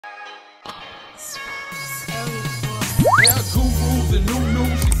the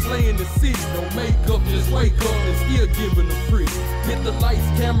new, she slaying the city. No makeup, just wake up and still giving them pretty. Hit the lights,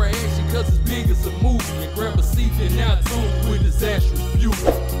 camera, action, cause it's big as a movie. And grab a seat and now tune with Disastrous Beauty.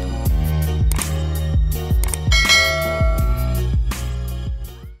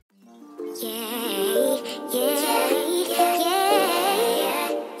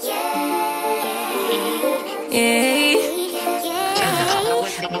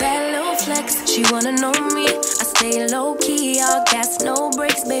 Bad little flex, she wanna know me. I stay low key, all gas, no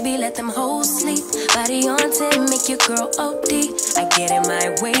brakes, baby, let them hoes sleep. Body on 10, make your girl OD. I get in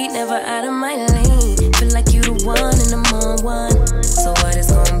my way, never out of my lane. Feel like you the one and I'm on one. So what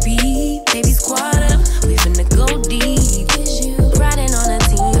it's gonna be? Baby, squad up, we finna go deep. Riding on a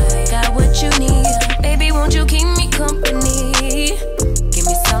team, got what you need. Baby, won't you keep me company? Give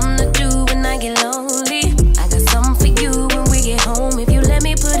me something to do when I get lonely. I got something for you when we get home. If you let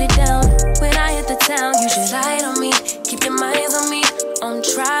me put it down, when I hit the town, you should ride on me. Keep your minds on me. On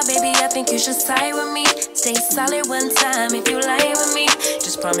try, baby, I think you should side with me. Stay solid one time if you lie with me.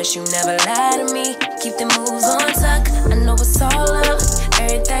 Just promise you never lie to me. Keep the moves on tuck. I know it's all love.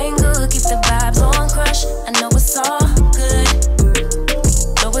 Everything good. Keep the vibes on crush. I know it's all good.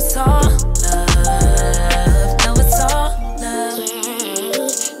 Know it's all love. Know it's all love.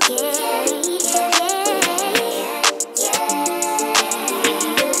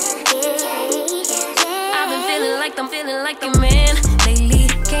 I've been feeling like I'm feeling like a man lately.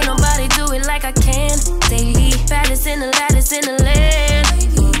 Can't nobody do it like I can daily. Baddest in the lattice in the land.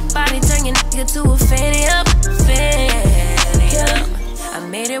 Body turn your nigga to a fanny up, fanny up. I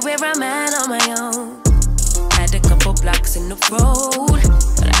made it where I'm at on my own. Had a couple blocks in the road,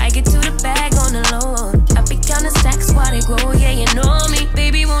 but I get to the bag on the low. I be counting stacks while they grow, yeah, you know me.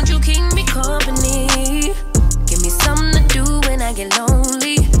 Baby, won't you keep me company? Give me something to do when I get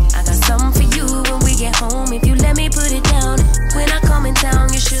lonely. I got something for you when we get home. If you let me put it down, when I come in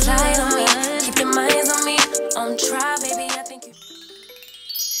town, you should slide on me. Keep your minds on me. On try, baby, I think you.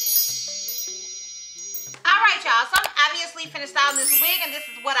 Alright, y'all, so I'm obviously finished styling this wig, and this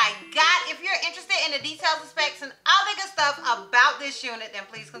is what I got. If you're interested in the details, the specs, and all the good stuff about this unit, then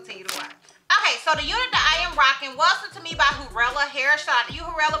please continue to watch. Okay, so the unit that I am rocking was sent to me by Hurela Hair. Shout out to you,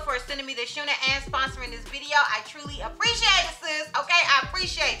 Hurela, for sending me this unit and sponsoring this video. I truly appreciate it, sis. Okay, I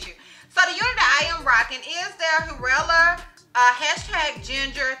appreciate you. So the unit that I am rocking is their Hurela hashtag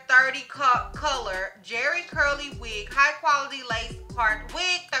ginger 30 color Jerry curly wig, high quality lace part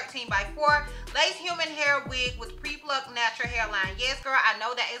wig, 13x4 lace human hair wig with pre-plucked natural hairline. Yes, girl, I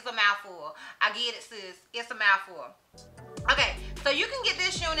know that is a mouthful. I get it, sis. It's a mouthful. Okay, so you can get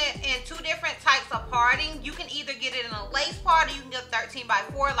this unit in two different types of parting. You can either get it in a lace part, or you can get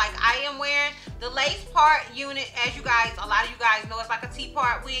 13x4 like I am wearing. The lace part unit, as you guys, a lot of you guys know, it's like a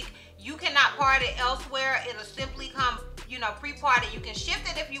T-part wig. You cannot part it elsewhere. It'll simply come, you know, pre-parted. You can shift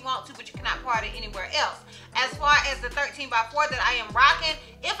it if you want to, but you cannot part it anywhere else. As far as the 13x4 that I am rocking,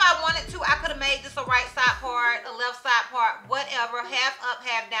 if I wanted to, I could have made this a right side part, a left side part, whatever, half up,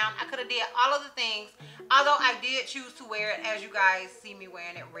 half down. I could have did all of the things, although I did choose to wear it as you guys see me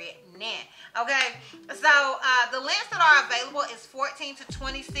wearing it right now. Okay, so the lengths that are available is 14 to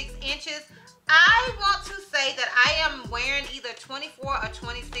 26 inches. I want to say that I am wearing either 24 or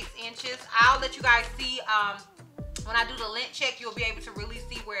 26 inches. I'll let you guys see when I do the length check. You'll be able to really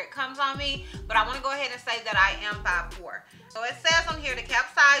see where it comes on me, but I want to go ahead and say that I am 5'4". So it says on here the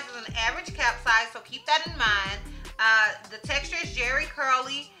cap size is an average cap size, so keep that in mind. The texture is Jerry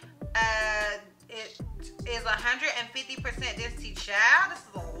curly. It is 150% density, child.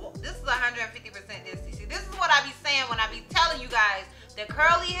 This is 150% density. See, this is what I be saying when I be telling you guys that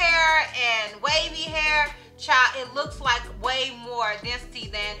curly hair and wavy hair, child, it looks like way more density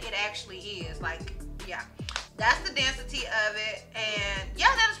than it actually is. Like, yeah, that's the density of it. And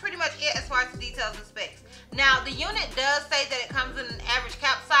yeah, that is pretty much it as far as the details and specs. Now, the unit does say that it comes in an average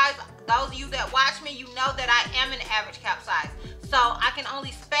cap size. Those of you that watch me, you know that I am an average cap size. So I can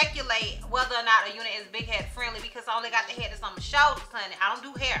only speculate whether or not a unit is big head friendly because I only got the head that's on my shoulders, honey. I don't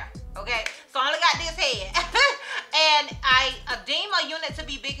do hair, okay? So I only got this head. And I deem a unit to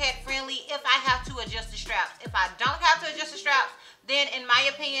be big head friendly if I have to adjust the straps. If I don't have to adjust the straps, then in my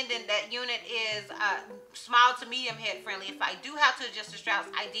opinion, then that unit is small to medium head friendly. If I do have to adjust the straps,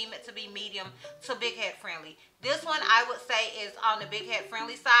 I deem it to be medium to big head friendly. This one I would say is on the big head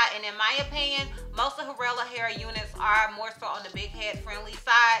friendly side, and in my opinion, most of Hurela hair units are more so on the big head friendly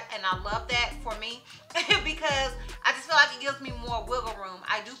side, and I love that for me because I just feel like it gives me more wiggle room.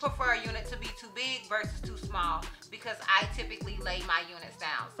 I do prefer a unit to be too big versus too small because I typically lay my units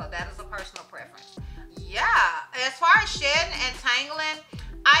down, so that is a personal preference. Yeah, as far as shedding and tangling,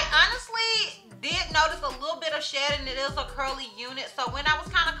 I honestly did know noticed a little bit of shedding. It is a curly unit. So when I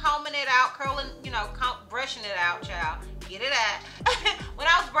was kind of combing it out, curling, you know, brushing it out, child. Get it at. When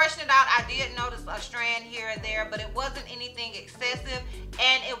I was brushing it out, I did notice a strand here and there, but it wasn't anything excessive,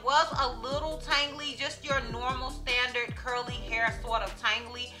 and it was a little tangly, just your normal standard curly hair sort of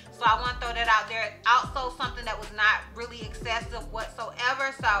tangly. So I want to throw that out there. Also something that was not really excessive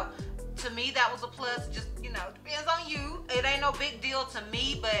whatsoever. So to me, that was a plus. Just, you know, depends on you. It ain't no big deal to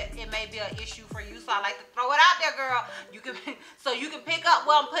me, but it may be an issue for you. So I like to throw it out there, girl. You can, so you can pick up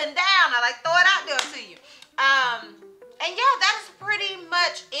what I'm putting down. I like to throw it out there to you. And yeah, that is pretty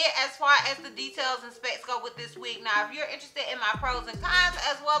much it as far as the details and specs go with this wig. Now, if you're interested in my pros and cons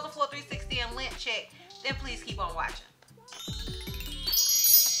as well as the full 360 and length check, then please keep on watching.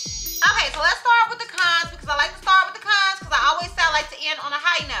 Okay, so let's start with the cons, because I like to start with the cons because I always say I like to end on a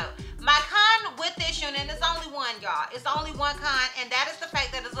high note. My con with this unit, and it's only one, y'all. It's only one con, and that is the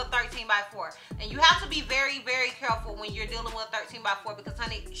fact that it's a 13x4. And you have to be very, very careful when you're dealing with a 13x4 because,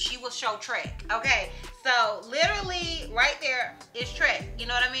 honey, she will show track. Okay, so literally right there is track. You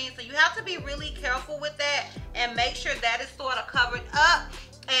know what I mean? So you have to be really careful with that and make sure that is sort of covered up.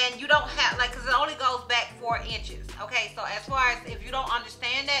 And you don't have, like, because it only goes back 4 inches. Okay, so as far as if you don't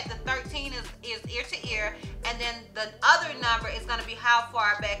understand that, the 13 is ear to ear, and then the other number is going to be how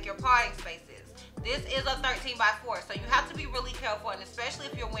far back your parting space is. This is a 13x4, so you have to be really careful, and especially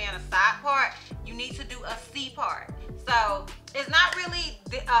if you're wearing a side part, you need to do a C part. So it's not really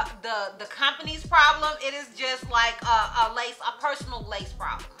the company's problem. It is just like a personal lace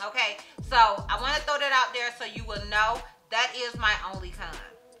problem. Okay, so I want to throw that out there so you will know that is my only con.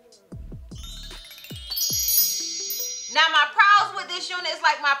 Now, my pros with this unit is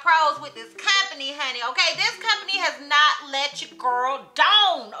like my pros with this company, honey, okay? This company has not let your girl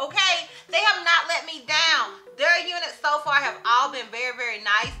down, okay? They have not let me down. Their units so far have all been very, very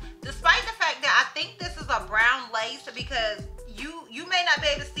nice, despite the fact that I think this is a brown lace, because you may not be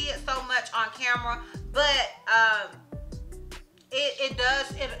able to see it so much on camera, but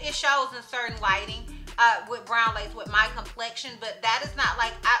it shows in certain lighting. With brown lace with my complexion, but that is not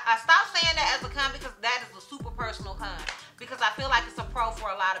like, I stopped saying that as a con because that is a super personal con, because I feel like it's a pro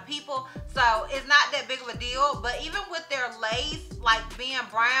for a lot of people, so it's not that big of a deal. But even with their lace, like being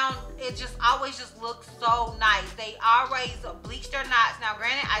brown, it just always just looks so nice. They always bleach their knots. Now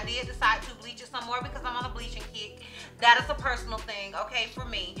granted, I did decide to bleach it some more because I'm on a bleaching kick. That is a personal thing, okay, for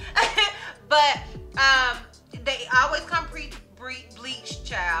me. But they always come pre-bleached,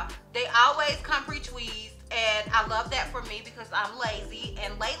 child. They always come pre-tweezed, and I love that for me because I'm lazy.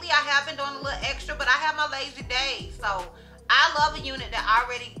 And lately I have been doing a little extra, but I have my lazy days. So I love a unit that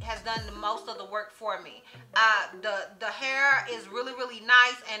already has done the most of the work for me. The hair is really, really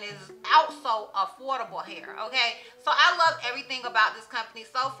nice and is also affordable hair, okay? So I love everything about this company.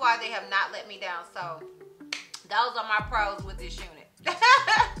 So far, they have not let me down. So those are my pros with this unit.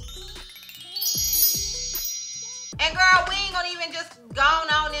 And girl, we ain't gonna even just go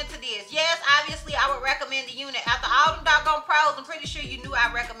on into this. Yes, obviously I would recommend the unit. After all them doggone pros, I'm pretty sure you knew I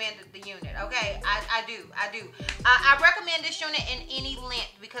recommended the unit, okay? I do. I recommend this unit in any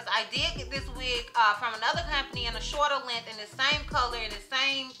length because I did get this wig from another company in a shorter length, in the same color, in the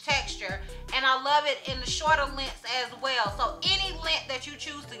same texture, and I love it in the shorter lengths as well. So any length that you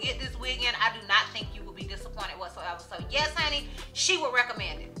choose to get this wig in, I do not think you will be disappointed whatsoever. So yes, honey, she would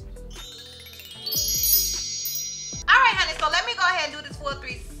recommend it. Alright, honey, so let me go ahead and do this full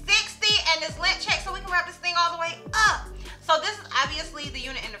 360 and this length check so we can wrap this thing all the way up. So this is obviously the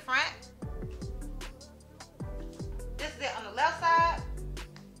unit in the front. This is it on the left side.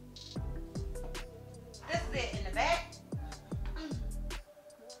 This is it in the back.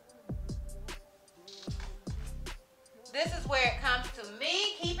 This is where it comes to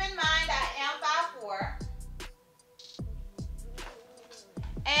me. Keep in mind I am 5'4".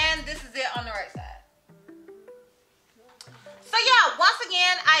 And this is it on the right side. So yeah, once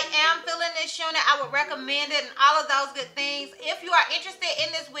again, I am feeling this unit. I would recommend it and all of those good things. If you are interested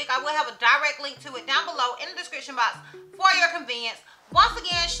in this wig, I will have a direct link to it down below in the description box for your convenience. Once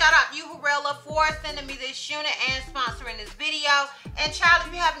again, shout out to you, Hurela, for sending me this unit and sponsoring this video. And child,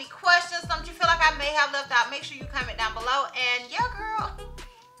 if you have any questions, something you feel like I may have left out, make sure you comment down below. And yeah, girl,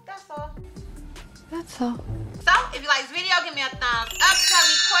 that's all. That's all. So, if you like this video, give me a thumbs up. If you have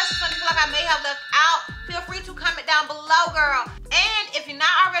any questions, something you feel like I may have left out, feel free to comment down below, girl. And if you're not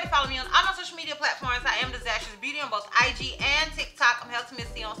already following me on all my social media platforms, I am DizastrousBeauty on both IG and TikTok. I'm Healthy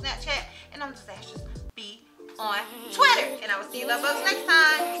Miss C on Snapchat, and I'm DizastrousB on Twitter. And I will see you love bugs next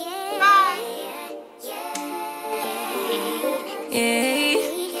time. Bye.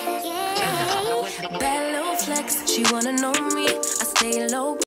 Bad little flex, she wanna know me.